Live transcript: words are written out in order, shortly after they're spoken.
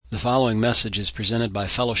following message is presented by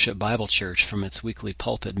Fellowship Bible Church from its weekly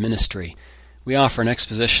pulpit ministry. We offer an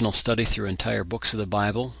expositional study through entire books of the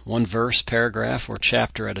Bible, one verse, paragraph, or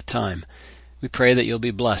chapter at a time. We pray that you'll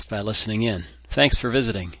be blessed by listening in. Thanks for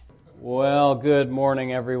visiting. Well, good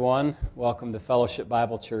morning, everyone. Welcome to Fellowship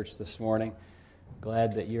Bible Church this morning.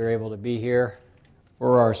 Glad that you're able to be here.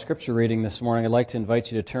 For our scripture reading this morning, I'd like to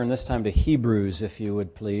invite you to turn this time to Hebrews, if you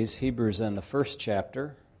would please. Hebrews in the first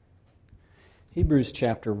chapter. Hebrews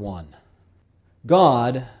chapter 1.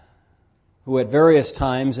 God, who at various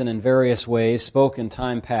times and in various ways spoke in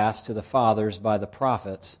time past to the fathers by the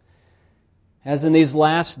prophets, has in these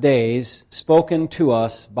last days spoken to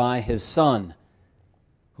us by His Son,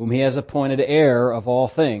 whom He has appointed heir of all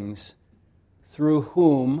things, through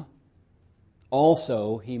whom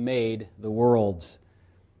also He made the worlds,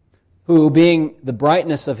 who, being the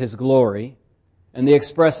brightness of His glory and the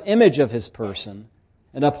express image of His person,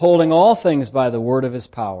 and upholding all things by the word of His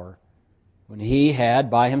power, when He had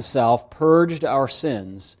by Himself purged our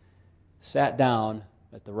sins, sat down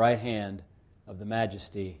at the right hand of the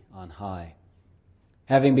Majesty on high,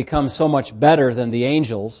 having become so much better than the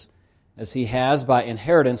angels, as He has by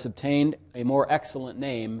inheritance obtained a more excellent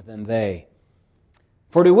name than they.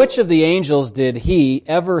 For to which of the angels did He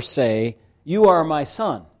ever say, "You are my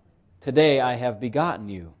Son, today I have begotten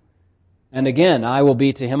you"? And again, "I will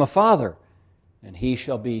be to him a father, and he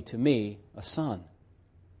shall be to me a son"?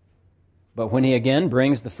 But when He again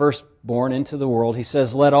brings the firstborn into the world, He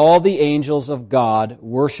says, "Let all the angels of God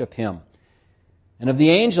worship Him." And of the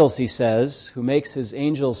angels, He says, who makes His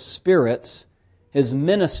angels spirits, His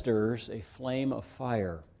ministers a flame of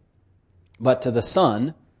fire. But to the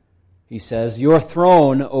Son, He says, "Your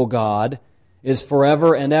throne, O God, is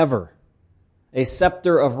forever and ever. A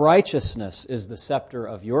scepter of righteousness is the scepter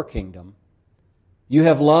of your kingdom. You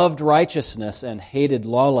have loved righteousness and hated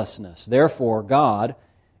lawlessness. Therefore, God,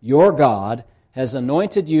 your God, has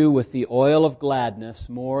anointed you with the oil of gladness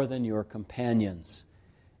more than your companions.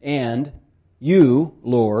 And you,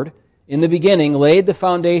 Lord, in the beginning laid the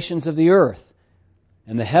foundations of the earth,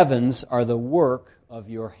 and the heavens are the work of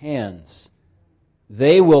your hands.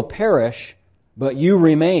 They will perish, but you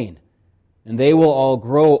remain, and they will all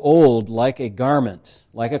grow old like a garment,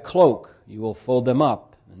 like a cloak. You will fold them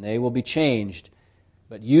up, and they will be changed.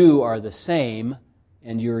 But you are the same,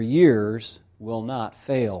 and your years will not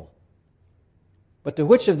fail. But to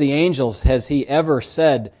which of the angels has He ever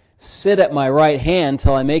said, 'Sit at my right hand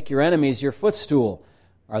till I make your enemies your footstool'?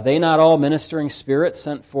 Are they not all ministering spirits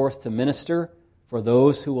sent forth to minister for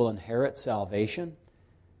those who will inherit salvation?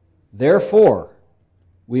 Therefore,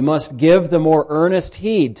 we must give the more earnest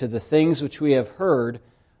heed to the things which we have heard,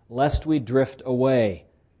 lest we drift away.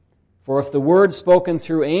 For if the word spoken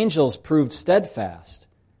through angels proved steadfast,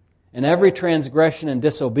 and every transgression and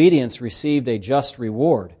disobedience received a just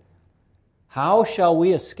reward, how shall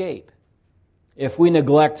we escape if we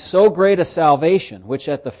neglect so great a salvation, which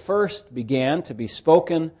at the first began to be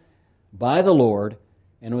spoken by the Lord,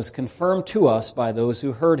 and was confirmed to us by those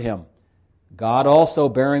who heard Him, God also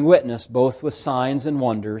bearing witness both with signs and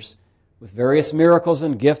wonders, with various miracles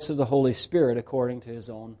and gifts of the Holy Spirit according to His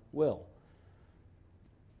own will?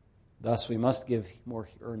 Thus we must give more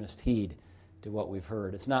earnest heed to what we've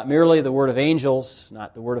heard. It's not merely the word of angels,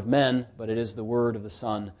 not the word of men, but it is the word of the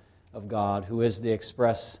Son of God, who is the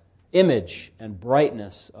express image and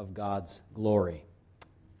brightness of God's glory.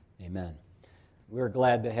 Amen. We're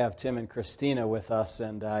glad to have Tim and Christina with us,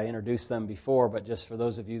 and I introduced them before, but just for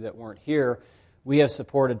those of you that weren't here, we have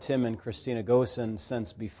supported Tim and Christina Gosen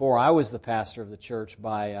since before I was the pastor of the church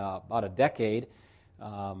by about a decade.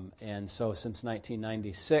 And so since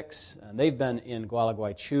 1996, and they've been in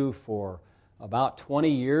Gualeguaychú for about 20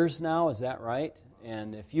 years now, is that right?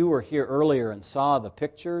 And if you were here earlier and saw the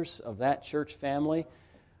pictures of that church family,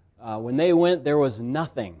 when they went, there was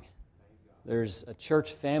nothing. There's a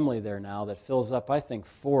church family there now that fills up, I think,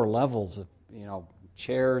 4 levels of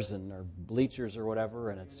chairs and or bleachers or whatever,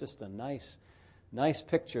 and it's just a nice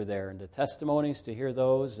picture there, and the testimonies to hear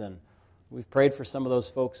those, and we've prayed for some of those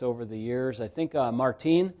folks over the years. I think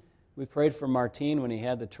Martin, we prayed for Martin when he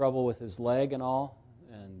had the trouble with his leg and all.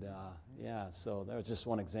 And so that was just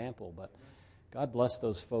one example. But God bless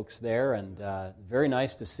those folks there. And very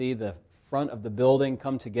nice to see the front of the building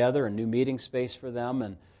come together, a new meeting space for them.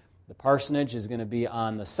 And the parsonage is going to be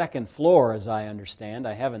on the 2nd floor, as I understand.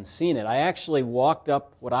 I haven't seen it. I actually walked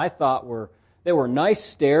up what I thought were nice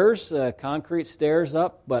stairs, concrete stairs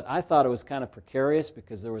up, but I thought it was kind of precarious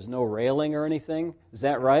because there was no railing or anything. Is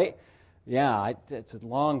that right? Yeah, it's a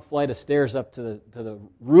long flight of stairs up to the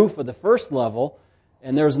roof of the first level,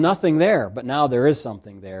 and there was nothing there. But now there is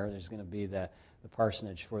something there. There's going to be the the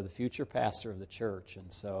parsonage for the future pastor of the church.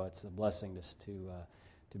 And so it's a blessing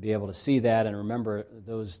to be able to see that and remember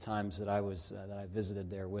those times that I visited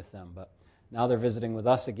there with them. But now they're visiting with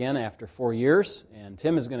us again after 4 years, and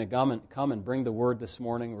Tim is going to come and bring the word this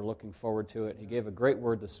morning. We're looking forward to it. He gave a great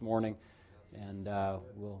word this morning, and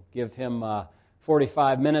we'll give him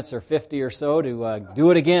 45 minutes or 50 or so to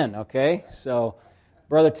do it again, okay? So,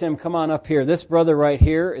 Brother Tim, come on up here. This brother right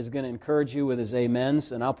here is going to encourage you with his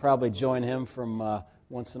amens, and I'll probably join him from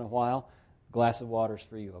once in a while. A glass of water's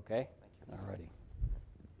for you, okay? All righty.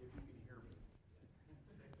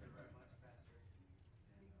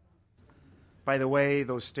 By the way,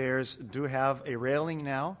 those stairs do have a railing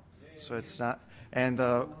now, so it's not. And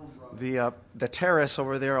the terrace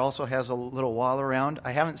over there also has a little wall around.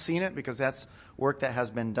 I haven't seen it because that's work that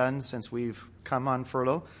has been done since we've come on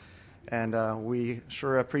furlough. And we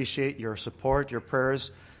sure appreciate your support, your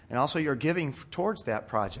prayers, and also your giving towards that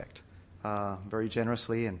project very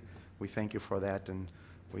generously. And we thank you for that. And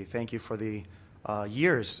we thank you for the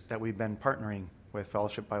years that we've been partnering with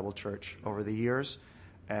Fellowship Bible Church over the years.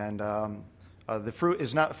 And the fruit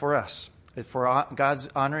is not for us. It's for God's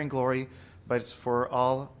honor and glory, but it's for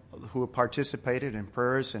all who have participated in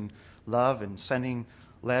prayers and love and sending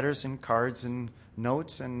letters and cards and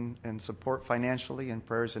notes and support financially and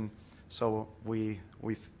prayers. And so we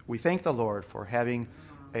thank the Lord for having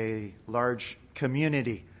a large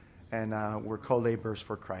community, and we're co-laborers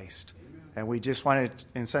for Christ. And we just wanted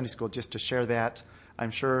in Sunday school just to share that.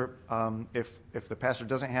 I'm sure if the pastor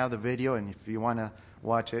doesn't have the video, and if you want to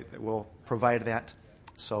watch it, we'll provide that.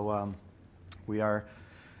 So we're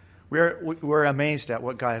amazed at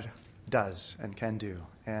what God does and can do,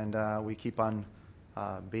 and we keep on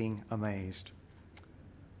being amazed.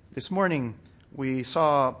 This morning we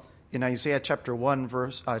saw in Isaiah chapter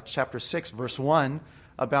 6, verse 1,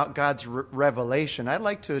 about God's revelation. I'd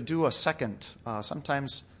like to do a second.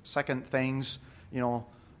 Sometimes second things,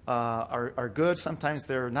 are good. Sometimes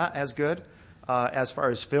they're not as good as far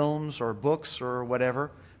as films or books or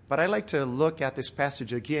whatever. But I'd like to look at this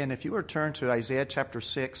passage again. If you were to turn to Isaiah chapter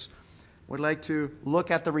 6, we'd like to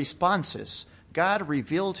look at the responses. God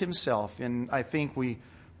revealed himself, and I think we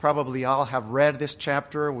probably all have read this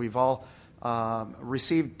chapter. We've all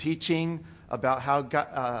received teaching about how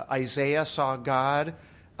Isaiah saw God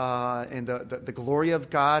and the glory of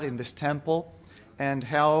God in this temple, and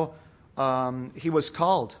how he was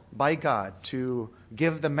called by God to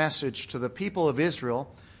give the message to the people of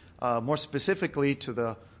Israel, more specifically to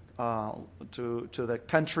the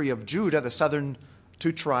country of Judah, the southern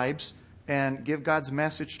two tribes, and give God's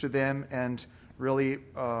message to them and really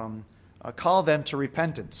call them to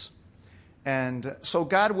repentance. And so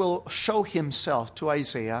God will show himself to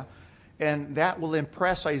Isaiah, and that will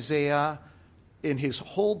impress Isaiah in his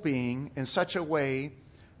whole being in such a way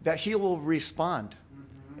that he will respond.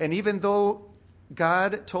 And even though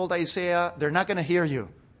God told Isaiah, they're not going to hear you,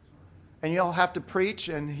 and you'll have to preach,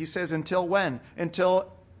 and he says, until when?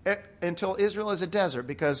 Until Israel is a desert,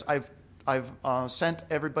 because I've sent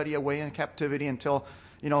everybody away in captivity until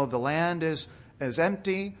the land is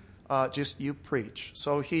empty. Just you preach.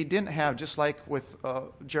 So he didn't have, just like with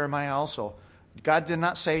Jeremiah also, God did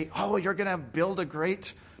not say, oh, you're going to build a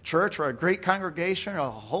great church or a great congregation, or a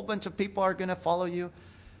whole bunch of people are going to follow you.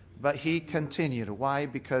 But he continued. Why?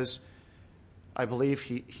 Because I believe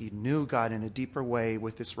he knew God in a deeper way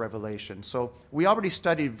with this revelation. So we already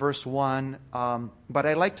studied verse 1, but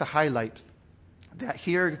I'd like to highlight that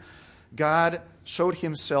here God showed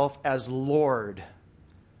himself as Lord,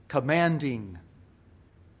 commanding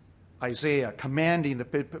Isaiah, commanding the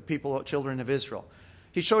people, children of Israel.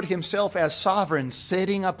 He showed himself as sovereign,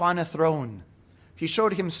 sitting upon a throne. He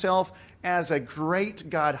showed himself as a great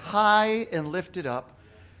God, high and lifted up.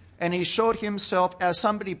 And he showed himself as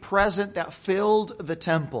somebody present that filled the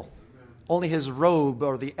temple. Only his robe,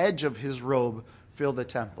 or the edge of his robe, filled the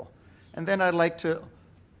temple. And then I'd like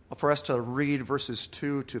for us to read verses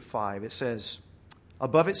 2 to 5. It says,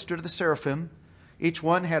 above it stood the seraphim. Each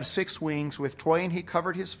one had 6 wings. With twain he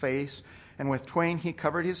covered his face, and with twain he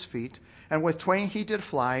covered his feet, and with twain he did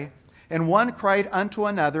fly. And one cried unto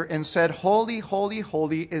another, and said, Holy, holy,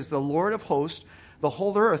 holy is the Lord of hosts. The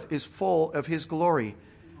whole earth is full of his glory.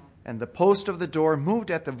 And the post of the door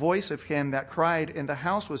moved at the voice of him that cried, and the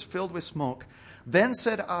house was filled with smoke. Then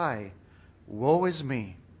said I, Woe is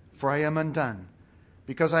me, for I am undone,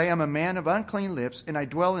 because I am a man of unclean lips, and I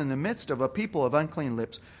dwell in the midst of a people of unclean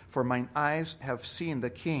lips. For mine eyes have seen the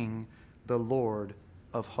King, the Lord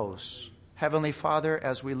of hosts. Heavenly Father,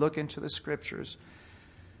 as we look into the Scriptures,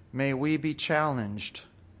 may we be challenged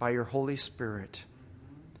by your Holy Spirit.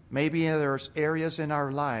 Maybe there's areas in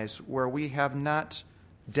our lives where we have not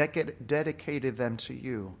dedicated them to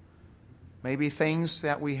you. Maybe things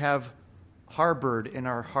that we have harbored in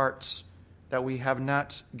our hearts that we have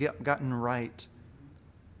not gotten right.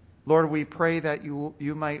 Lord, we pray that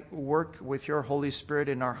you might work with your Holy Spirit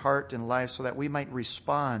in our heart and life so that we might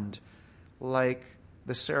respond like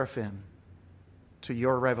the seraphim to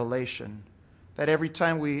your revelation. That every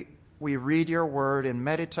time we read your word and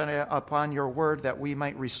meditate upon your word, that we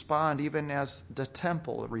might respond even as the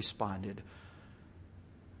temple responded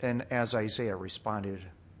and as Isaiah responded.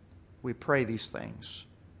 We pray these things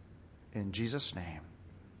in Jesus' name.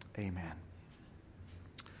 Amen.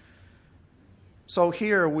 So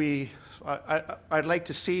here I'd like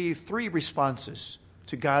to see three responses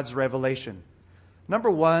to God's revelation. Number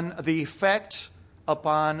one, the effect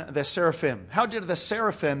upon the seraphim. How did the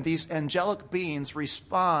seraphim, these angelic beings,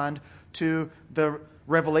 respond to the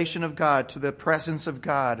revelation of God, to the presence of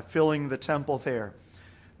God filling the temple there?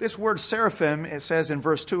 This word seraphim, it says in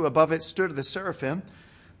verse 2, above it stood the seraphim.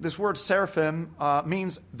 This word seraphim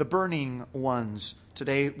means the burning ones.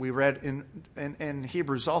 Today we read in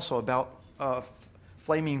Hebrews also about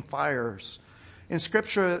flaming fires. In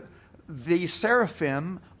Scripture, the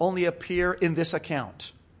seraphim only appear in this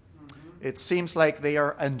account. It seems like they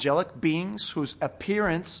are angelic beings whose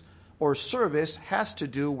appearance or service has to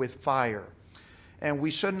do with fire. And we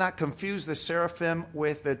should not confuse the seraphim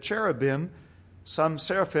with the cherubim. Some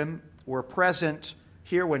seraphim were present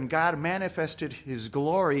here when God manifested his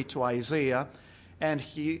glory to Isaiah, and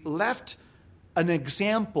he left an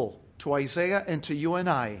example to Isaiah and to you and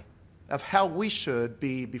I of how we should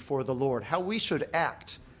be before the Lord, how we should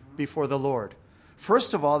act before the Lord.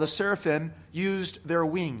 First of all, the seraphim used their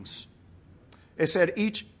wings. It said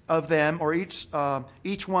each of them, or each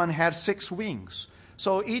one had 6 wings.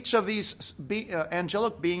 So each of these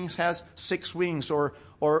angelic beings has 6 wings, or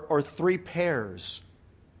 3 pairs.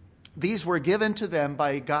 These were given to them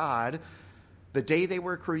by God the day they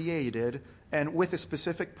were created, and with a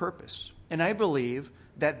specific purpose. And I believe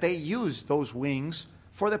that they used those wings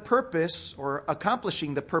for the purpose, or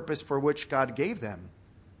accomplishing the purpose for which God gave them.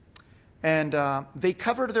 And they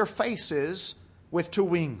covered their faces with 2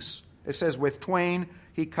 wings. It says, with twain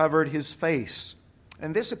he covered his face.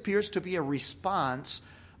 And this appears to be a response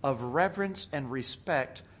of reverence and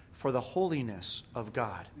respect for the holiness of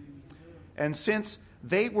God. And since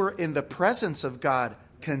they were in the presence of God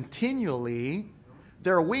continually,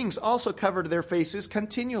 their wings also covered their faces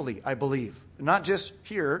continually, I believe. Not just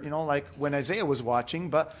here, like when Isaiah was watching,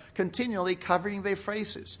 but continually covering their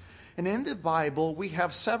faces. And in the Bible, we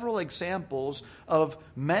have several examples of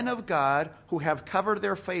men of God who have covered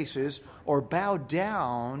their faces or bowed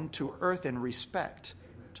down to earth in respect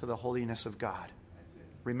to the holiness of God.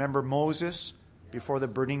 Remember Moses before the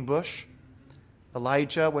burning bush?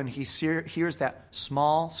 Elijah, when he hears that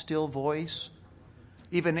small, still voice?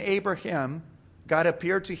 Even Abraham, God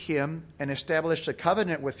appeared to him and established a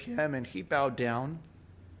covenant with him, and he bowed down.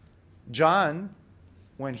 John,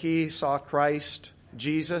 when he saw Christ,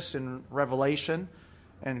 Jesus, in Revelation,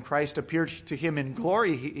 and Christ appeared to him in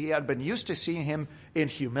glory, he had been used to seeing him in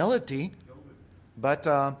humility,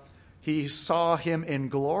 but he saw him in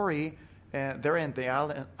glory there in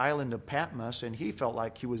the island of Patmos, and he felt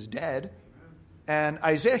like he was dead. And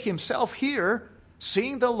Isaiah himself here,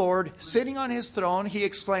 seeing the Lord sitting on his throne, he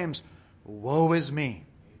exclaims, "Woe is me."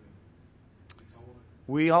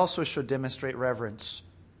 We also should demonstrate reverence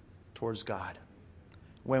towards God.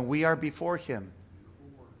 When we are before him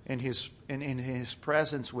in his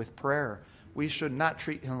presence with prayer, we should not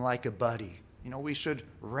treat him like a buddy. We should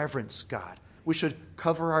reverence God. We should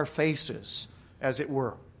cover our faces, as it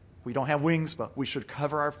were. We don't have wings, but we should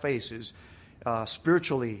cover our faces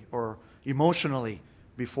spiritually or emotionally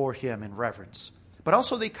before him in reverence. But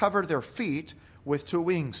also they covered their feet with 2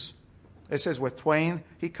 wings. It says, with twain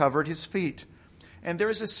he covered his feet. And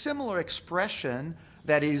there is a similar expression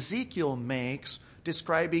that Ezekiel makes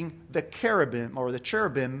describing the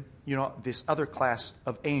cherubim, this other class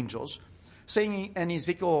of angels, saying in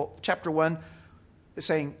Ezekiel chapter 1,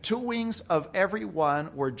 saying, 2 wings of every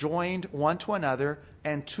one were joined one to another,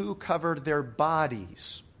 and 2 covered their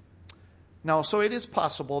bodies. Now, so it is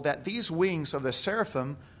possible that these wings of the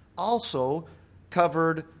seraphim also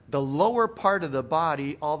covered the lower part of the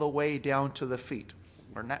body all the way down to the feet.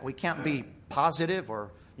 We can't be positive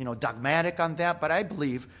or dogmatic on that, but I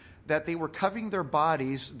believe that they were covering their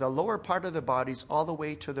bodies, the lower part of the bodies, all the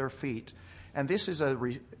way to their feet. And this is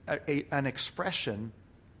an expression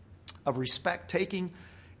of respect, taking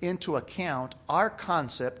into account our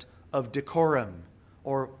concept of decorum,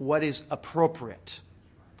 or what is appropriate.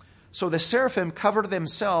 So the seraphim covered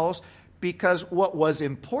themselves because what was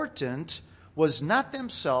important was not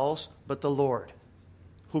themselves, but the Lord.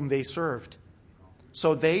 whom they served.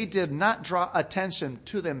 So they did not draw attention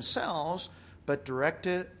to themselves, but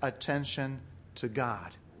directed attention to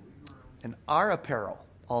God. And our apparel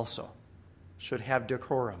also should have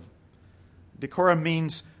decorum. Decorum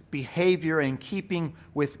means behavior in keeping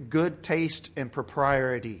with good taste and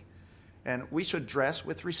propriety. And we should dress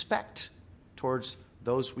with respect towards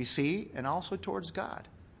those we see and also towards God.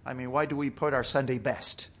 I mean, why do we put our Sunday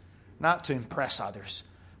best? Not to impress others,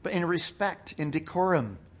 but in respect, in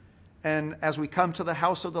decorum. And as we come to the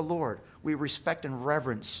house of the Lord, we respect and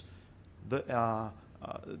reverence the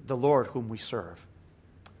Lord whom we serve.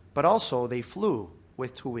 But also they flew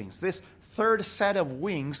with two wings. This third set of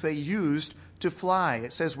wings they used to fly.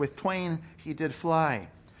 It says, with twain he did fly.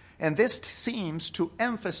 And this seems to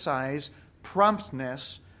emphasize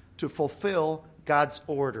promptness to fulfill God's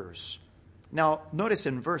orders. Now, notice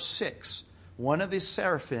in verse 6, one of the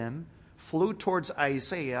seraphim flew towards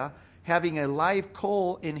Isaiah, having a live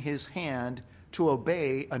coal in his hand to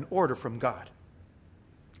obey an order from God.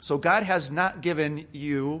 So God has not given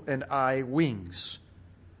you and I wings,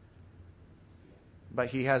 but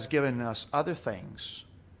he has given us other things.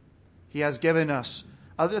 He has given us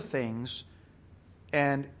other things,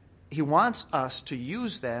 and he wants us to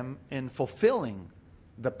use them in fulfilling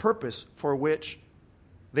the purpose for which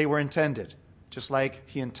they were intended, just like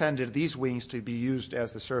he intended these wings to be used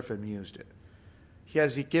as the seraphim used it. He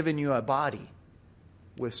has given you a body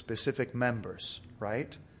with specific members,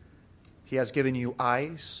 right? He has given you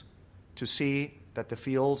eyes to see that the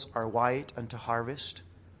fields are white unto harvest,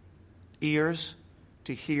 ears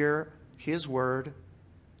to hear his word,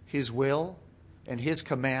 his will, and his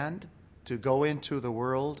command to go into the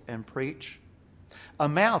world and preach, a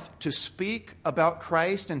mouth to speak about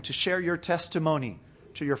Christ and to share your testimony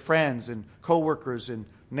to your friends and co-workers and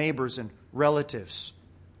neighbors and relatives,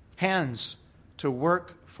 hands to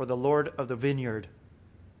work for the Lord of the vineyard,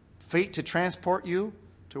 feet to transport you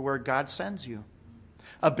to where God sends you,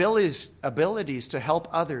 abilities to help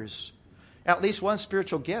others, at least one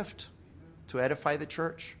spiritual gift to edify the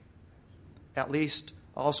church, at least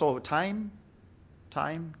also time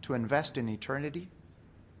to invest in eternity.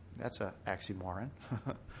 That's an oxymoron.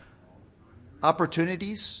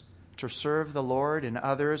 Opportunities to serve the Lord and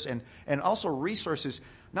others, and also resources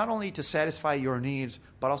not only to satisfy your needs,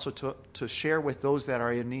 but also to share with those that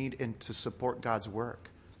are in need and to support God's work.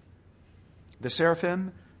 The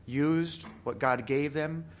seraphim used what God gave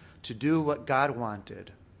them to do what God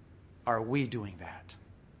wanted. Are we doing that?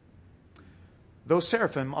 Those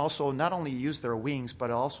seraphim also not only used their wings, but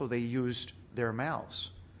also they used their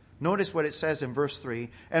mouths. Notice what it says in verse 3.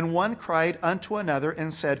 And one cried unto another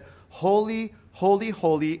and said, Holy, holy,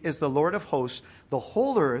 holy is the Lord of hosts. The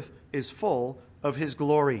whole earth is full of his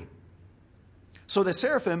glory. So the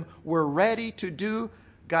seraphim were ready to do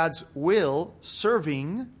God's will,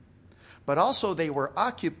 serving, but also they were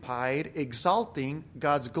occupied exalting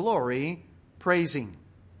God's glory, praising.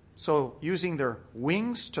 So using their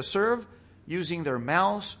wings to serve, using their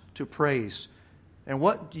mouths to praise. And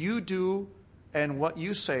what you do and what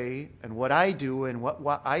you say and what I do and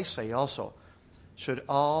what I say also should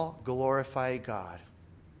all glorify God.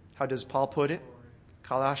 How does Paul put it?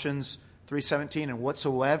 Colossians 3:17, and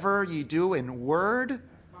whatsoever ye do in word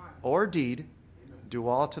or deed, do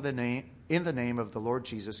all in the name of the Lord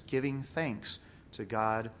Jesus, giving thanks to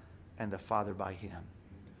God and the Father by him.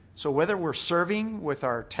 So whether we're serving with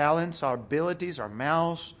our talents, our abilities, our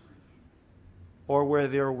mouths, or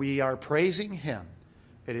whether we are praising him,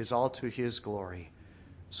 it is all to his glory.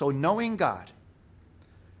 So knowing God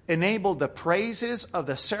enabled the praises of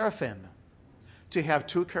the seraphim to have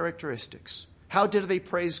two characteristics. How did they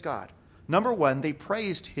praise God? Number one, they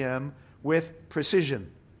praised him with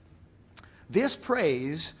precision. This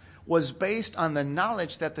praise was based on the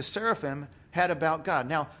knowledge that the seraphim had about God.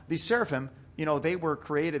 Now, the seraphim, they were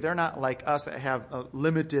created. They're not like us that have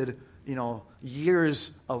limited,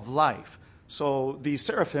 years of life. So the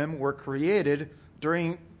seraphim were created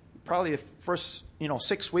during probably the first,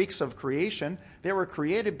 6 weeks of creation. They were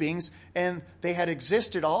created beings, and they had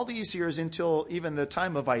existed all these years until even the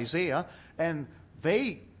time of Isaiah, and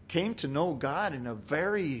they came to know God in a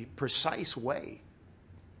very precise way.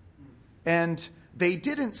 And they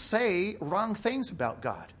didn't say wrong things about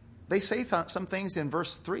God. They say some things in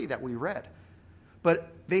verse 3 that we read,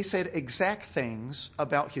 but they said exact things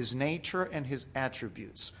about his nature and his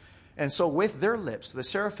attributes. And so with their lips, the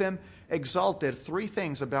seraphim exalted three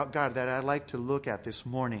things about God that I'd like to look at this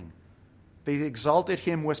morning. They exalted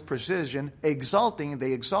him with precision. They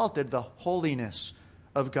exalted the holiness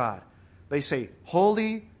of God. They say,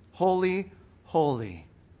 holy, holy, holy.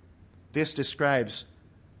 This describes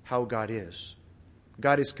how God is.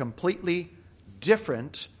 God is completely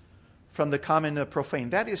different from the common profane.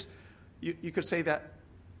 That is, you could say that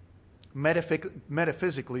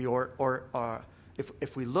metaphysically, or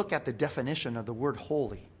if we look at the definition of the word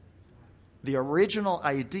holy, the original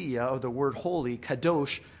idea of the word holy,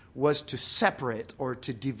 kadosh, was to separate or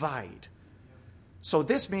to divide. So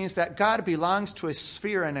this means that God belongs to a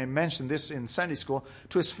sphere, and I mentioned this in Sunday school,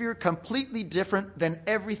 to a sphere completely different than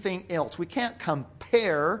everything else. We can't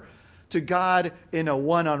compare to God in a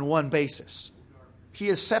one-on-one basis. He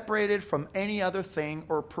is separated from any other thing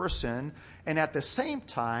or person, and at the same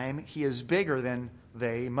time, he is bigger than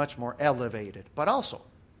they, much more elevated. But also,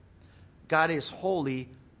 God is holy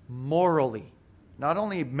morally. Not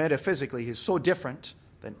only metaphysically, he's so different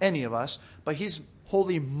than any of us, but he's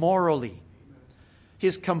holy morally.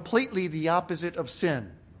 He's completely the opposite of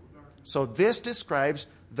sin. So this describes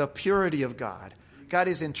the purity of God. God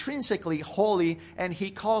is intrinsically holy, and he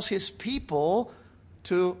calls his people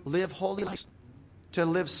to live holy lives, to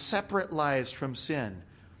live separate lives from sin.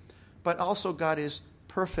 But also God is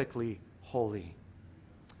perfectly holy.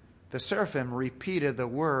 The seraphim repeated the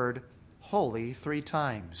word holy 3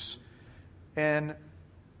 times. And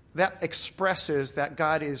that expresses that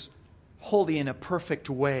God is holy in a perfect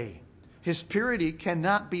way. His purity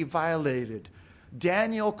cannot be violated.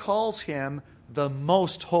 Daniel calls him the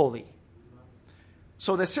most holy.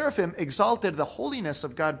 So the seraphim exalted the holiness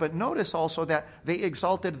of God, but notice also that they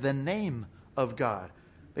exalted the name of God.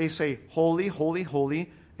 They say, holy, holy,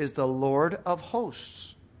 holy is the Lord of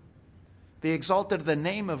hosts. They exalted the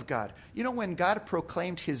name of God. You know, when God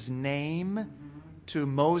proclaimed his name to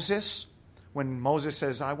Moses, when Moses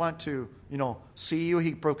says, I want to, see you,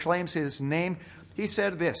 he proclaims his name. He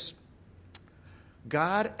said this,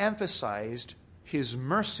 God emphasized his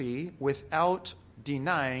mercy without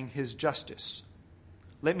denying his justice.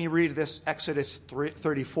 Let me read this Exodus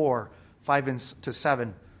 34,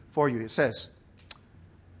 5-7 for you. It says,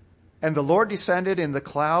 and the Lord descended in the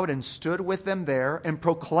cloud and stood with them there and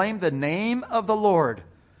proclaimed the name of the Lord.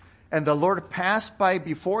 And the Lord passed by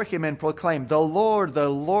before him and proclaimed, the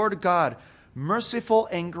Lord God, merciful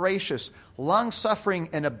and gracious, long-suffering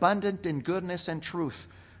and abundant in goodness and truth,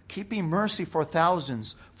 keeping mercy for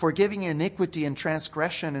thousands, forgiving iniquity and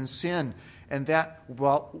transgression and sin, and that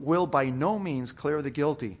will by no means clear the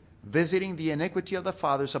guilty, visiting the iniquity of the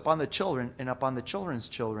fathers upon the children and upon the children's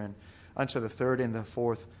children, unto the 3rd and the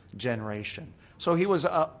 4th generation. So he was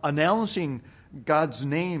announcing God's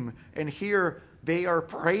name, and here they are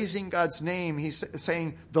praising God's name. He's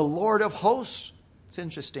saying, the Lord of hosts. It's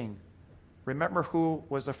interesting. Remember who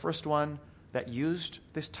was the first one that used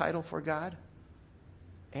this title for God?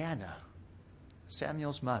 Anna,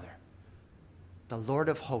 Samuel's mother. The Lord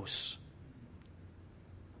of hosts.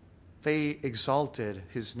 They exalted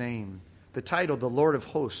his name. The title, the Lord of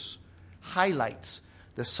hosts, highlights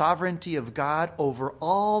the sovereignty of God over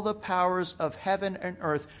all the powers of heaven and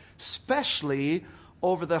earth, especially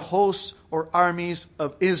over the hosts or armies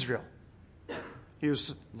of Israel. He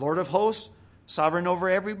was Lord of hosts, sovereign over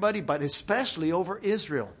everybody, but especially over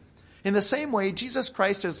Israel. In the same way, Jesus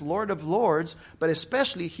Christ is Lord of lords, but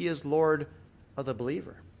especially he is Lord of the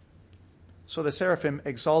believer. So the seraphim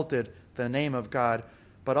exalted the name of God,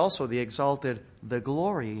 but also they exalted the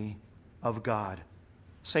glory of God,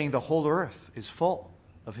 saying the whole earth is full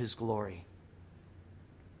of his glory.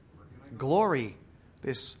 Glory,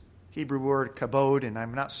 this Hebrew word kabod, and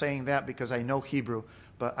I'm not saying that because I know Hebrew,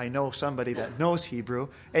 but I know somebody that knows Hebrew,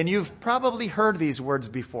 and you've probably heard these words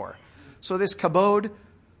before. So this kabod,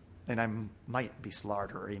 and I might be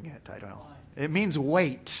slaughtering it, I don't know. It means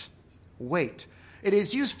weight. Weight. It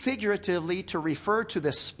is used figuratively to refer to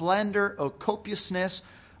the splendor or copiousness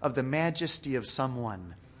of the majesty of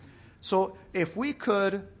someone. So if we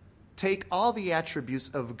could take all the attributes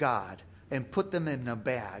of God and put them in a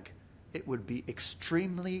bag, it would be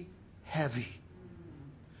extremely heavy.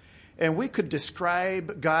 And we could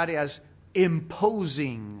describe God as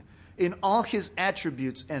imposing in all his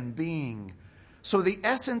attributes and being. So the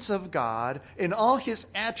essence of God in all his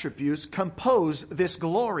attributes compose this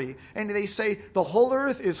glory. And they say the whole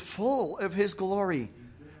earth is full of his glory.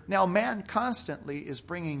 Now man constantly is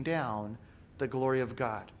bringing down the glory of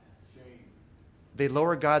God. They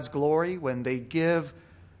lower God's glory when they give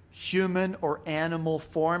human or animal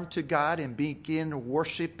form to God and begin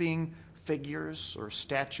worshiping figures or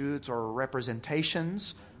statues or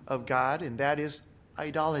representations of God, and that is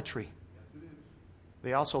idolatry.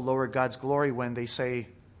 They also lower God's glory when they say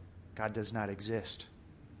God does not exist.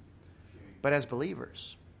 But as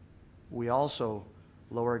believers, we also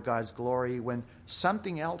lower God's glory when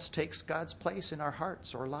something else takes God's place in our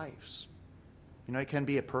hearts or lives. It can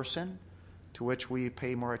be a person to which we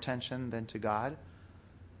pay more attention than to God.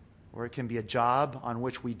 or it can be a job on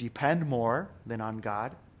which we depend more than on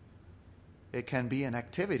God. It can be an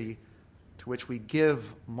activity to which we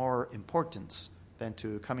give more importance than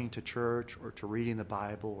to coming to church or to reading the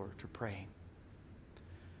Bible or to praying.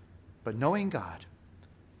 But knowing God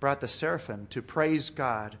brought the seraphim to praise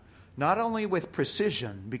God, not only with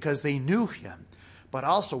precision because they knew him, but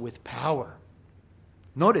also with power.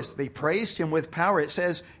 Notice, they praised him with power. It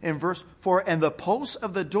says in verse 4, and the posts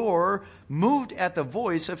of the door moved at the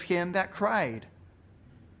voice of him that cried.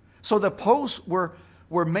 So the posts were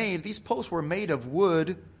made, these posts were made of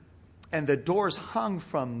wood, and the doors hung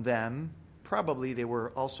from them. Probably they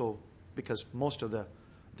were also, because most of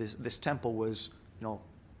this temple was,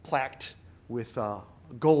 plaqued with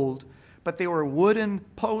gold, but they were wooden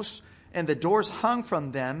posts, and the doors hung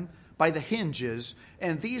from them by the hinges,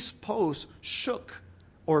 and these posts shook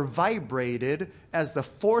or vibrated as the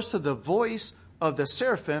force of the voice of the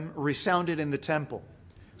seraphim resounded in the temple.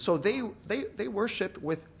 So they worshiped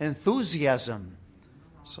with enthusiasm.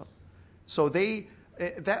 So the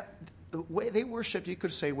way they worshiped, you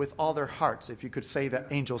could say, with all their hearts, if you could say that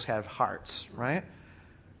angels have hearts, right?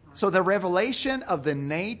 So the revelation of the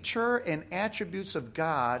nature and attributes of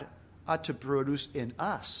God ought to produce in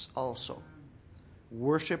us also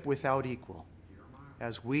worship without equal.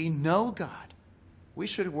 As we know God, we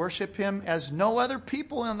should worship him as no other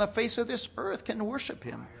people on the face of this earth can worship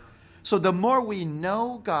him. So the more we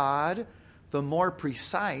know God, the more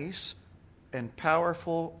precise and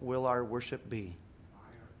powerful will our worship be.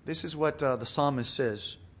 This is what the psalmist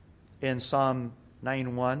says in Psalm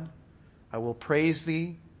 9:1. I will praise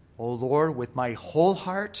thee, O Lord, with my whole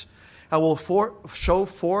heart. I will show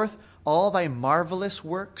forth all thy marvelous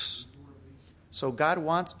works. So God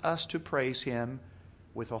wants us to praise him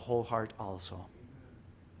with a whole heart also.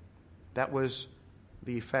 That was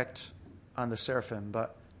the effect on the seraphim,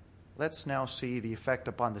 but let's now see the effect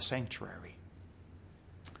upon the sanctuary.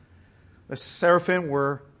 The seraphim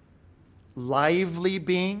were lively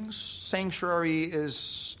beings. Sanctuary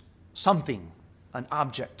is something, an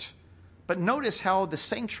object. But notice how the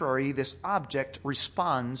sanctuary, this object,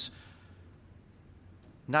 responds,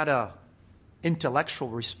 not an intellectual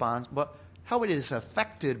response, but how it is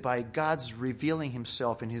affected by God's revealing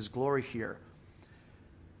himself in his glory here.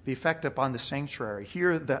 The effect upon the sanctuary.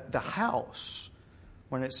 Here, the house,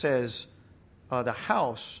 when it says the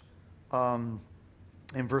house in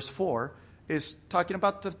verse 4, is talking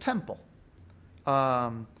about the temple.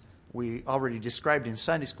 We already described in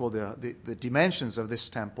Sunday school the dimensions of this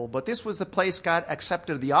temple, but this was the place God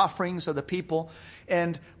accepted the offerings of the people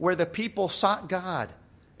and where the people sought God.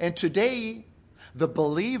 And today, the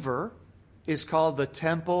believer is called the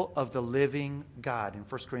temple of the living God in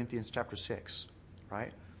 1 Corinthians chapter 6,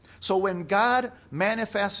 right? So when God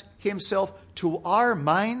manifests himself to our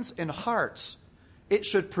minds and hearts, it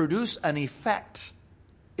should produce an effect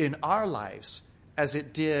in our lives as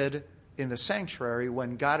it did in the sanctuary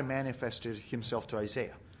when God manifested himself to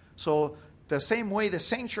Isaiah. So the same way the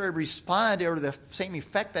sanctuary responded, or the same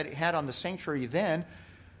effect that it had on the sanctuary then,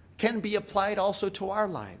 can be applied also to our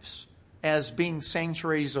lives as being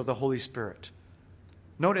sanctuaries of the Holy Spirit.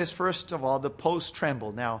 Notice, first of all, the posts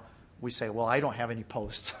trembled. Now, we say, well, I don't have any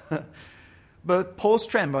posts. But posts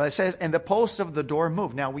trembled. It says, and the posts of the door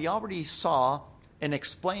moved. Now, we already saw and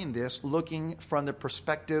explained this looking from the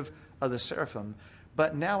perspective of the seraphim.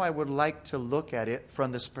 But now I would like to look at it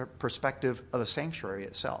from the perspective of the sanctuary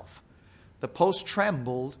itself. The posts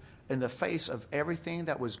trembled in the face of everything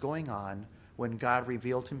that was going on when God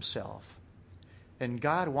revealed himself. And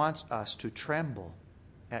God wants us to tremble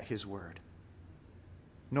at his word.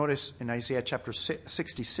 Notice in Isaiah chapter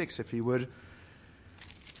 66, if you would.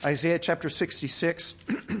 Isaiah chapter 66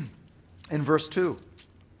 in verse 2.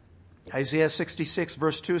 Isaiah 66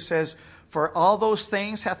 verse 2 says, for all those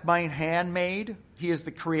things hath mine hand made. He is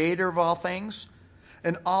the creator of all things.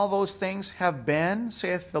 And all those things have been,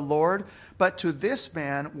 saith the Lord. But to this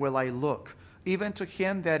man will I look, even to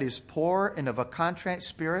him that is poor and of a contrite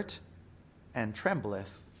spirit, and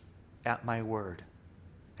trembleth at my word.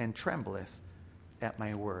 And trembleth at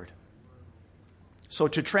my word. So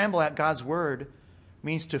to tremble at God's word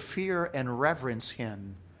means to fear and reverence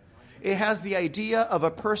him. It has the idea of a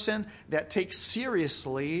person that takes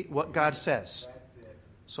seriously what God says.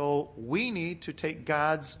 So we need to take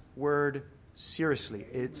God's word seriously.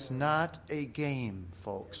 It's not a game,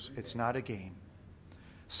 folks. It's not a game.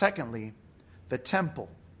 Secondly, the temple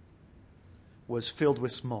was filled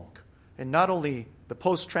with smoke. And not only the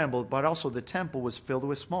posts trembled, but also the temple was filled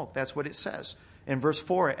with smoke. That's what it says in verse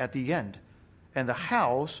 4 at the end. And the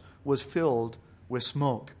house was filled with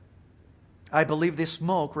smoke. I believe this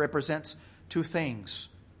smoke represents two things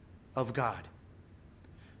of God.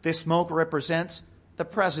 This smoke represents the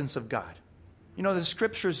presence of God. You know, the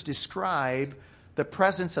scriptures describe the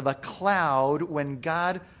presence of a cloud when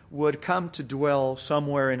God would come to dwell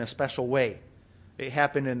somewhere in a special way. It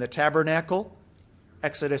happened in the tabernacle.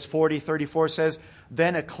 Exodus 40:34 says,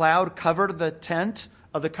 "Then a cloud covered the tent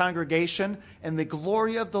of the congregation, and the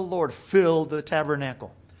glory of the Lord filled the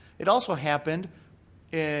tabernacle." It also happened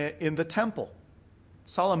in the temple,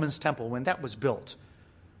 Solomon's temple, when that was built.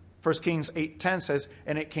 1 Kings 8:10 says,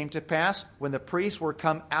 "And it came to pass, when the priests were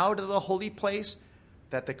come out of the holy place,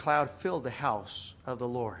 that the cloud filled the house of the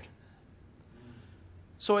Lord."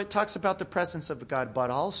 So it talks about the presence of God,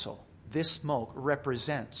 but also this smoke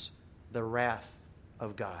represents the wrath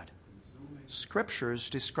of God. Scriptures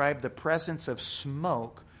describe the presence of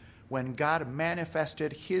smoke when God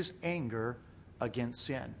manifested his anger against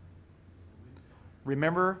sin.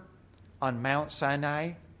 Remember on Mount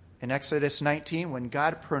Sinai in Exodus 19 when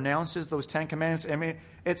God pronounces those 10 commandments? I mean,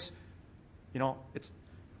 it's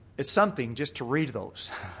something just to read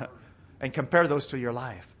those and compare those to your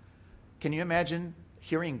life. Can you imagine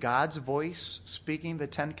hearing God's voice speaking the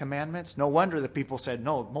 10 commandments? No wonder the people said,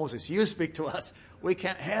 "No, Moses, you speak to us. We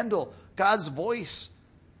can't handle God's voice."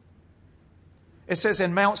 It says,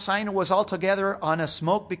 "And Mount Sinai was altogether on a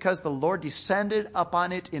smoke, because the Lord descended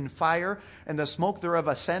upon it in fire, and the smoke thereof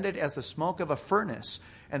ascended as the smoke of a furnace,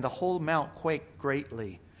 and the whole mount quaked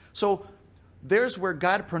greatly." So there's where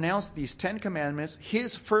God pronounced these 10 commandments,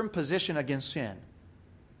 his firm position against sin.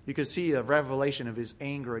 You could see a revelation of his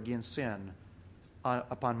anger against sin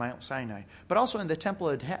upon Mount Sinai. But also in the temple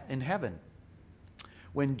in heaven.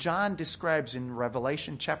 When John describes in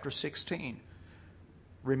Revelation chapter 16,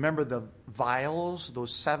 remember the vials,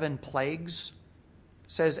 those 7 plagues?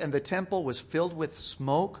 It says, "And the temple was filled with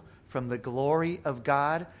smoke from the glory of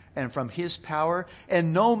God and from his power,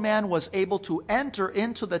 and no man was able to enter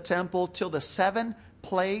into the temple till the 7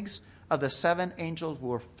 plagues of the 7 angels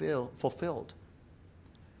were fulfilled."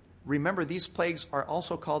 Remember, these plagues are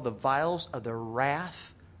also called the vials of the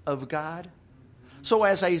wrath of God. So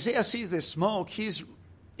as Isaiah sees this smoke, he's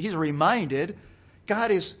reminded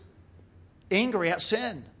God is angry at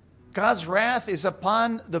sin. God's wrath is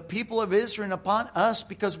upon the people of Israel and upon us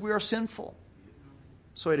because we are sinful.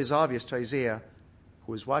 So it is obvious to Isaiah,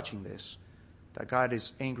 who is watching this, that God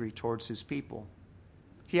is angry towards his people.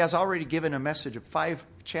 He has already given a message of 5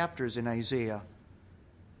 chapters in Isaiah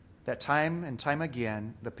that time and time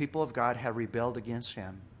again the people of God have rebelled against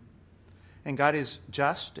him. And God is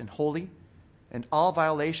just and holy, and all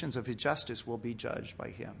violations of his justice will be judged by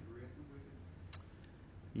him.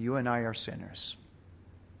 You and I are sinners,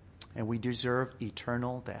 and we deserve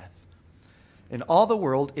eternal death. And all the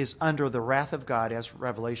world is under the wrath of God, as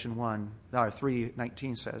Revelation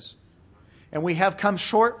 3:19 says. And we have come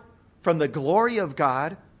short from the glory of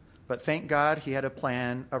God, but thank God he had a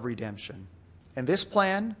plan of redemption. And this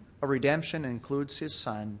plan of redemption includes his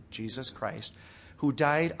Son, Jesus Christ, who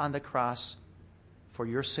died on the cross for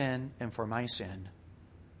your sin and for my sin.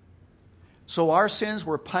 So our sins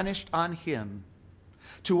were punished on him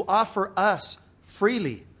to offer us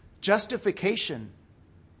freely justification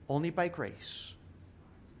only by grace.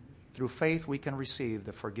 Through faith we can receive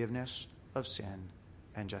the forgiveness of sin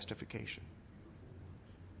and justification.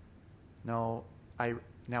 Now I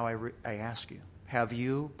ask you, have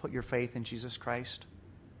you put your faith in Jesus Christ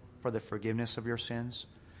for the forgiveness of your sins?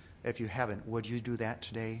 If you haven't, would you do that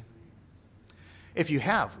today? If you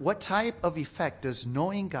have, what type of effect does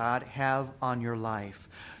knowing God have on your life?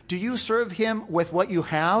 Do you serve him with what you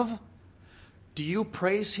have? Do you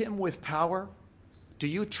praise him with power? Do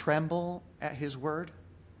you tremble at his word?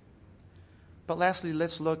 But lastly,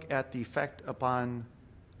 let's look at the effect upon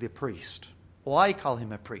the priest. Well, I call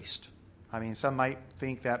him a priest. I mean, some might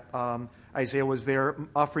think that Isaiah was there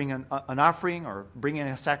offering an offering or bringing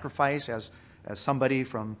a sacrifice as somebody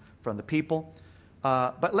from the people.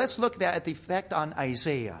 But let's look at the effect on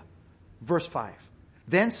Isaiah. Verse 5.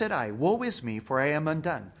 "Then said I, Woe is me, for I am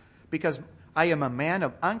undone, because I am a man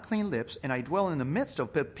of unclean lips, and I dwell in the midst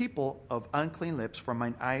of people of unclean lips, for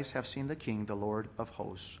mine eyes have seen the King, the Lord of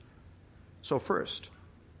hosts." So first,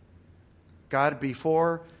 God,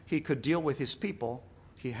 before he could deal with his people,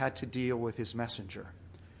 he had to deal with his messenger.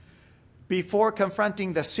 Before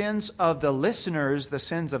confronting the sins of the listeners, the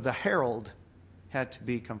sins of the herald had to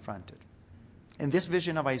be confronted. And this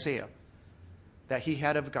vision of Isaiah that he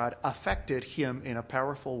had of God affected him in a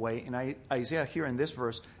powerful way. And Isaiah here in this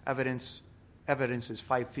verse evidences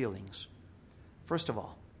 5 feelings. First of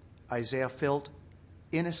all, Isaiah felt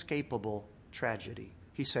inescapable tragedy.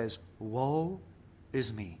 He says, "Woe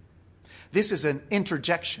is me." This is an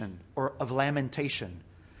interjection or of lamentation.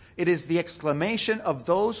 It is the exclamation of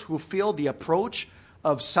those who feel the approach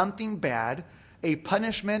of something bad, a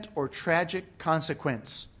punishment or tragic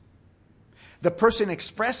consequence. The person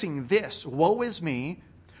expressing this, woe is me,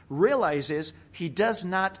 realizes he does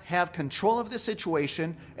not have control of the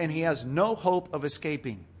situation and he has no hope of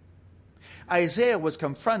escaping. Isaiah was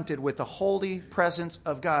confronted with the holy presence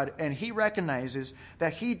of God, and he recognizes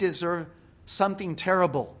that he deserved something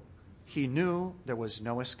terrible. He knew there was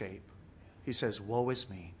no escape. He says, woe is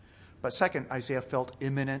me. But second, Isaiah felt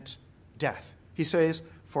imminent death. He says,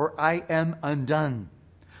 for I am undone.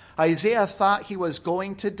 Isaiah thought he was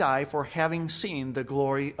going to die for having seen the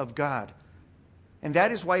glory of God. And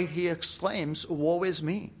that is why he exclaims, woe is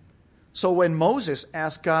me. So when Moses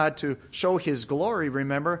asked God to show his glory,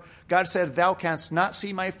 remember, God said, thou canst not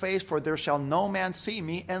see my face, for there shall no man see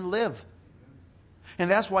me and live.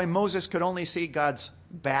 And that's why Moses could only see God's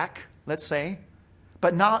back, let's say,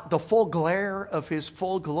 but not the full glare of his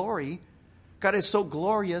full glory. God is so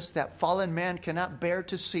glorious that fallen man cannot bear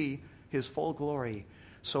to see his full glory.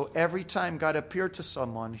 So every time God appeared to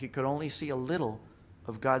someone, he could only see a little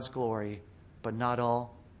of God's glory, but not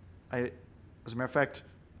all. As a matter of fact,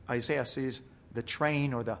 Isaiah sees the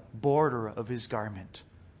train or the border of his garment.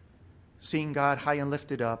 Seeing God high and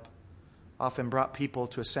lifted up often brought people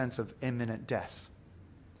to a sense of imminent death.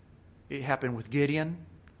 It happened with Gideon,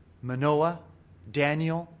 Manoah,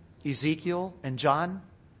 Daniel, Ezekiel, and John.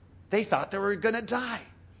 They thought they were going to die.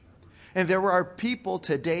 And there are people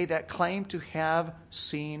today that claim to have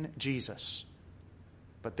seen Jesus.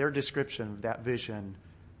 But their description of that vision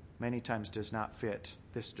many times does not fit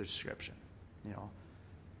this description.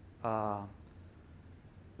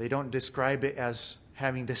 They don't describe it as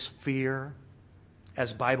having this fear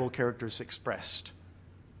as Bible characters expressed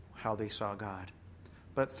how they saw God.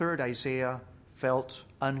 But third, Isaiah felt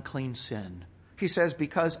unclean sin. He says,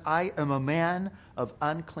 because I am a man of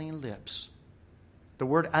unclean lips. The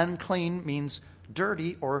word unclean means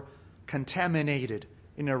dirty or contaminated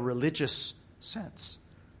in a religious sense.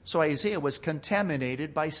 So Isaiah was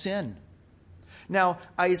contaminated by sin. Now,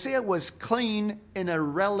 Isaiah was clean in a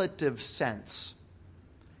relative sense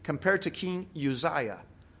compared to King Uzziah.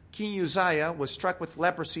 King Uzziah was struck with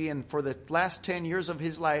leprosy, and for the last 10 years of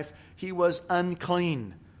his life, he was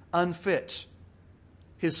unclean, unfit.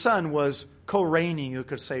 His son was co-reigning, you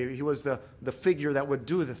could say. He was the figure that would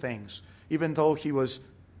do the things. Even though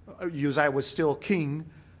Uzziah was still king,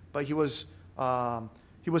 but he was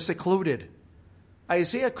secluded.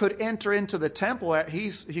 Isaiah could enter into the temple.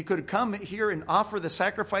 He could come here and offer the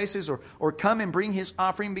sacrifices or come and bring his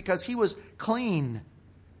offering because he was clean.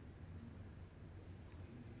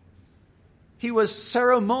 He was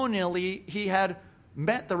ceremonially, he had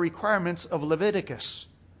met the requirements of Leviticus.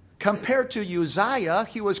 Compared to Uzziah,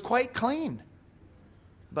 he was quite clean.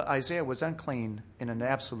 But Isaiah was unclean in an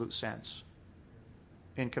absolute sense.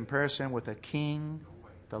 In comparison with a king,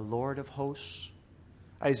 the Lord of hosts,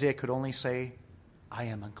 Isaiah could only say, I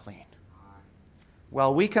am unclean.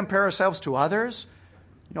 While we compare ourselves to others,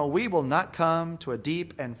 we will not come to a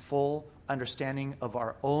deep and full understanding of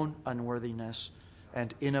our own unworthiness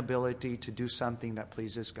and inability to do something that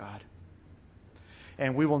pleases God.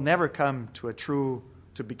 And we will never come to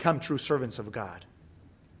become true servants of God.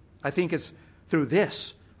 I think it's through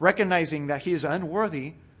this, recognizing that he is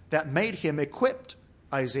unworthy, that made him equipped,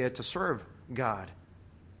 Isaiah, to serve God.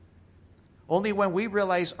 Only when we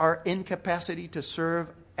realize our incapacity to serve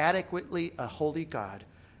adequately a holy God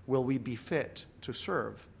will we be fit to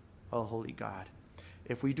serve a holy God.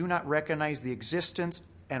 If we do not recognize the existence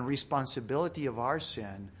and responsibility of our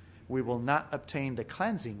sin, we will not obtain the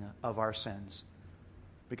cleansing of our sins.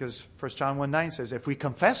 Because 1 John 1:9 says, if we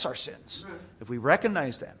confess our sins, if we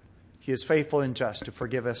recognize them, he is faithful and just to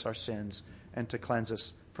forgive us our sins and to cleanse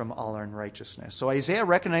us from all unrighteousness. So Isaiah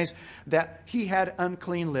recognized that he had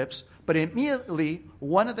unclean lips, but immediately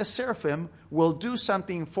one of the seraphim will do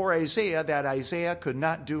something for Isaiah that Isaiah could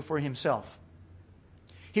not do for himself.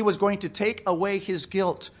 He was going to take away his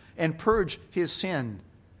guilt and purge his sin.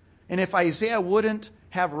 And if Isaiah wouldn't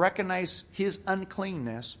have recognized his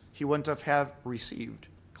uncleanness, he wouldn't have received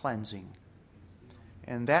cleansing.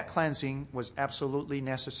 And that cleansing was absolutely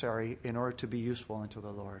necessary in order to be useful unto the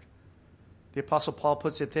Lord. The Apostle Paul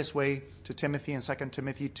puts it this way to Timothy in 2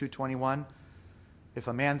 Timothy 2:21. If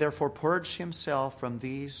a man therefore purge himself from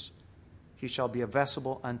these, he shall be a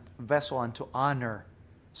vessel unto honor,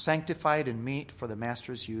 sanctified and meet for the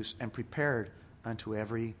master's use, and prepared unto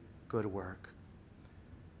every good work.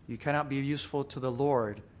 You cannot be useful to the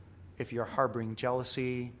Lord if you're harboring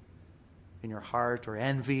jealousy in your heart, or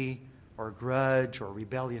envy, or grudge, or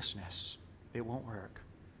rebelliousness. It won't work.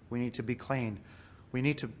 We need to be clean. We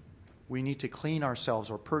need to clean ourselves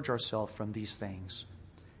or purge ourselves from these things.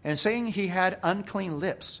 And saying he had unclean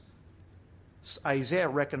lips, Isaiah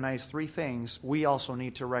recognized three things we also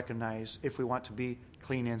need to recognize if we want to be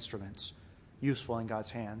clean instruments, useful in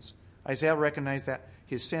God's hands. Isaiah recognized that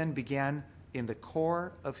his sin began in the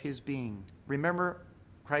core of his being. Remember,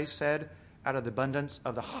 Christ said, out of the abundance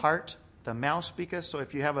of the heart, the mouth speaketh. So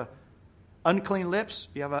if you have unclean lips,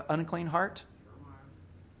 you have an unclean heart.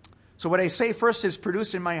 So what I say first is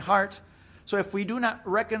produced in my heart. So if we do not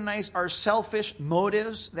recognize our selfish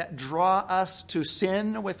motives that draw us to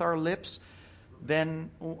sin with our lips, then,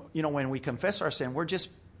 when we confess our sin, we're just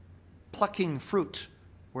plucking fruit.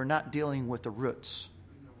 We're not dealing with the roots.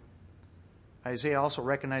 Isaiah also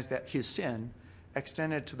recognized that his sin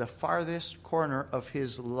extended to the farthest corner of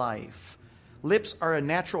his life. Lips are a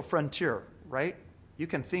natural frontier, right? You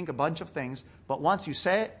can think a bunch of things, but once you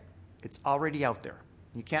say it, it's already out there.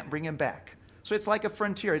 You can't bring it back. So it's like a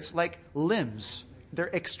frontier. It's like limbs. They're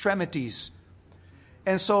extremities.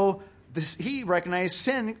 And so he recognized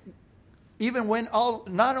sin even when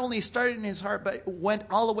not only started in his heart, but went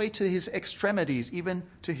all the way to his extremities, even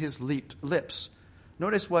to his lips.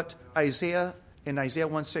 Notice what Isaiah in Isaiah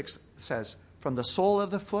 1:6 says. From the sole of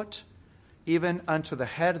the foot, even unto the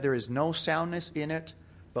head, there is no soundness in it,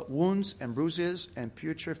 but wounds and bruises and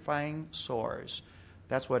putrefying sores.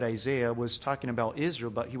 That's what Isaiah was talking about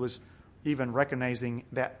Israel, but he was even recognizing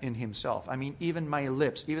that in himself. I mean, even my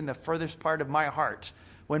lips, even the furthest part of my heart,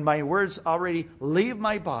 when my words already leave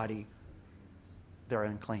my body, they're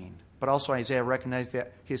unclean. But also Isaiah recognized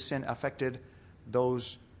that his sin affected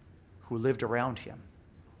those who lived around him.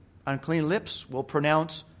 Unclean lips will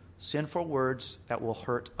pronounce sinful words that will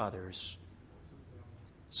hurt others.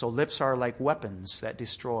 So lips are like weapons that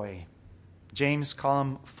destroy. James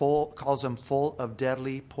calls them full of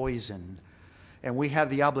deadly poison. And we have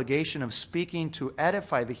the obligation of speaking to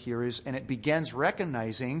edify the hearers, and it begins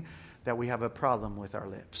recognizing that we have a problem with our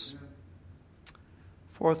lips.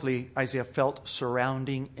 Fourthly, Isaiah felt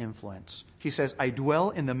surrounding influence. He says, I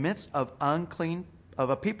dwell in the midst of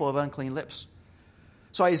a people of unclean lips.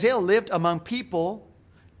 So Isaiah lived among people,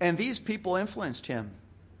 and these people influenced him.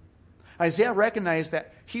 Isaiah recognized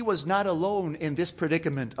that he was not alone in this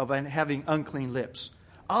predicament of having unclean lips.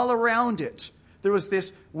 All around it, there was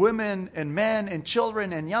this women and men and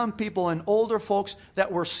children and young people and older folks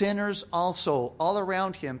that were sinners also. All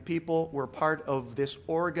around him, people were part of this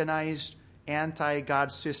organized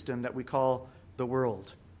anti-God system that we call the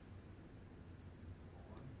world.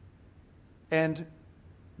 And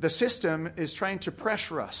the system is trying to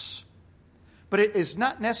pressure us. But it is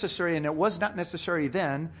not necessary, and it was not necessary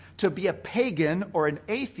then, to be a pagan or an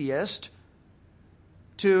atheist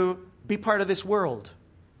to be part of this world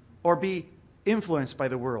or be influenced by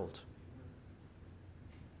the world.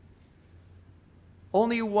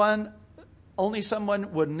 Only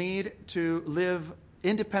someone would need to live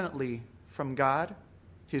independently from God,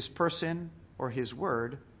 his person, or his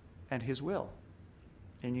word, and his will.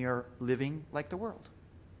 And you're living like the world.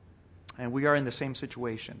 And we are in the same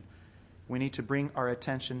situation. We need to bring our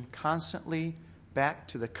attention constantly back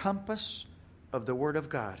to the compass of the Word of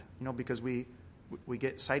God. Because we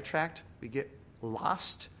get sidetracked, we get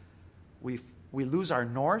lost, we lose our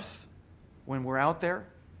north when we're out there.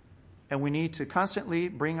 And we need to constantly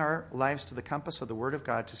bring our lives to the compass of the Word of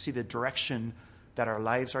God to see the direction that our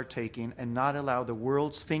lives are taking and not allow the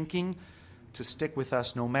world's thinking to stick with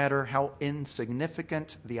us no matter how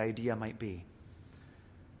insignificant the idea might be.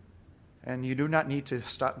 And you do not need to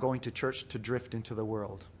stop going to church to drift into the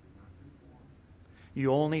world.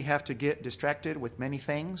 You only have to get distracted with many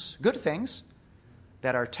things, good things,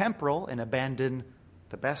 that are temporal and abandon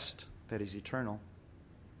the best that is eternal.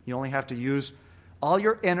 You only have to use all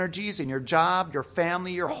your energies in your job, your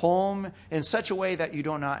family, your home in such a way that you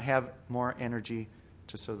do not have more energy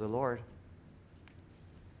to serve the Lord.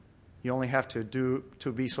 You only have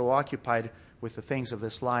to be so occupied with the things of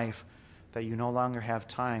this life that you no longer have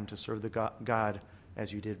time to serve the God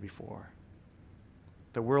as you did before.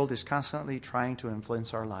 The world is constantly trying to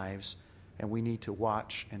influence our lives, and we need to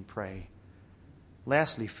watch and pray.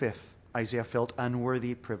 Lastly, fifth, Isaiah felt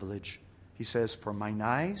unworthy privilege. He says, "For mine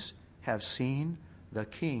eyes have seen the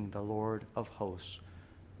King, the Lord of hosts."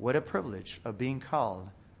 What a privilege of being called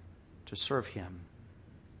to serve him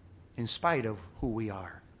in spite of who we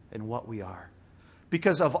are and what we are.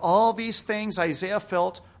 Because of all these things, Isaiah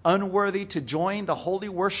felt unworthy to join the holy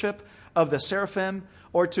worship of the seraphim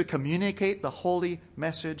or to communicate the holy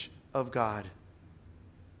message of God.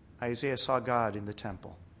 Isaiah saw God in the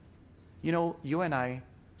temple. You and I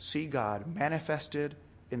see God manifested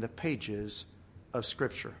in the pages of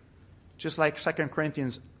Scripture. Just like 2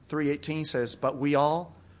 Corinthians 3:18 says, "But we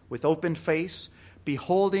all, with open face,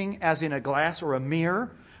 beholding as in a glass or a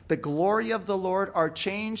mirror the glory of the Lord, are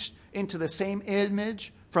changed into the same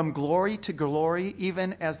image from glory to glory,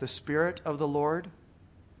 even as the Spirit of the Lord?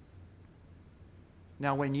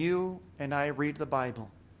 Now, when you and I read the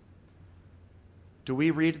Bible, do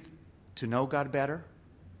we read to know God better?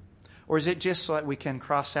 Or is it just so that we can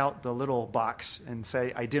cross out the little box and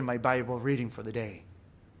say, I did my Bible reading for the day?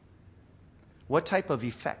 What type of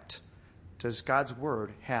effect does God's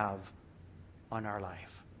Word have on our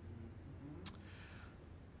life?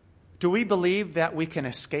 Do we believe that we can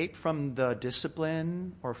escape from the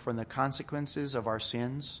discipline or from the consequences of our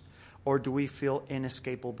sins? Or do we feel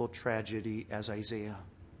inescapable tragedy as Isaiah?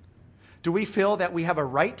 Do we feel that we have a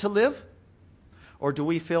right to live? Or do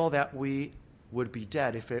we feel that we would be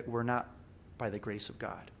dead if it were not by the grace of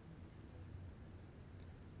God?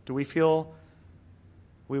 Do we feel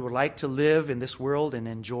we would like to live in this world and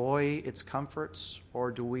enjoy its comforts? Or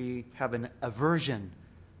do we have an aversion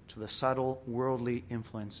to the subtle worldly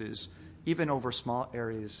influences, even over small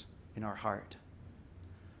areas in our heart?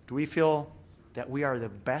 Do we feel that we are the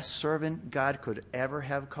best servant God could ever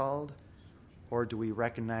have called? Or do we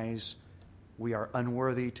recognize we are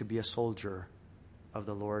unworthy to be a soldier of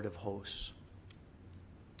the Lord of hosts?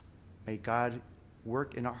 May God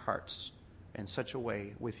work in our hearts in such a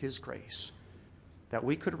way with His grace that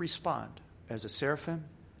we could respond as a seraphim,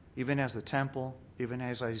 even as the temple, even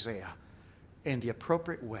as Isaiah, in the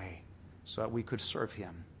appropriate way so that we could serve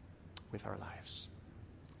Him with our lives.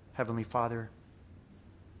 Heavenly Father,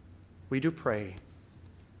 we do pray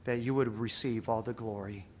that you would receive all the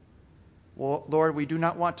glory. Well, Lord, we do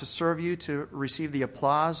not want to serve you to receive the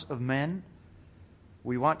applause of men.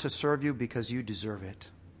 We want to serve you because you deserve it.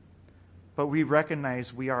 But we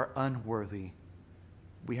recognize we are unworthy.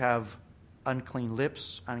 We have unclean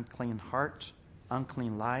lips, unclean heart,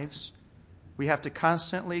 unclean lives. We have to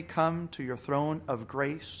constantly come to your throne of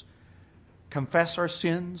grace, confess our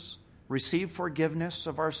sins, receive forgiveness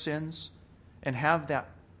of our sins, and have that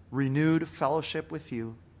renewed fellowship with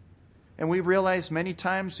you. And we realize many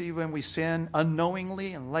times, even when we sin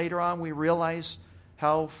unknowingly, and later on we realize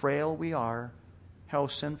how frail we are, how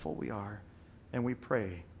sinful we are. And we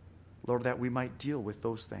pray, Lord, that we might deal with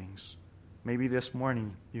those things. Maybe this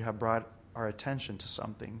morning you have brought our attention to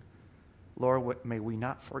something. Lord, may we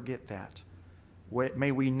not forget that.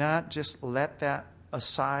 May we not just let that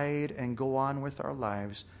aside and go on with our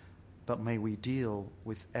lives, but may we deal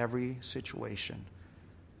with every situation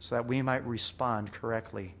so that we might respond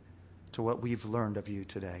correctly to what we've learned of you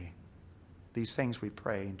today. These things we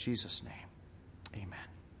pray in Jesus' name.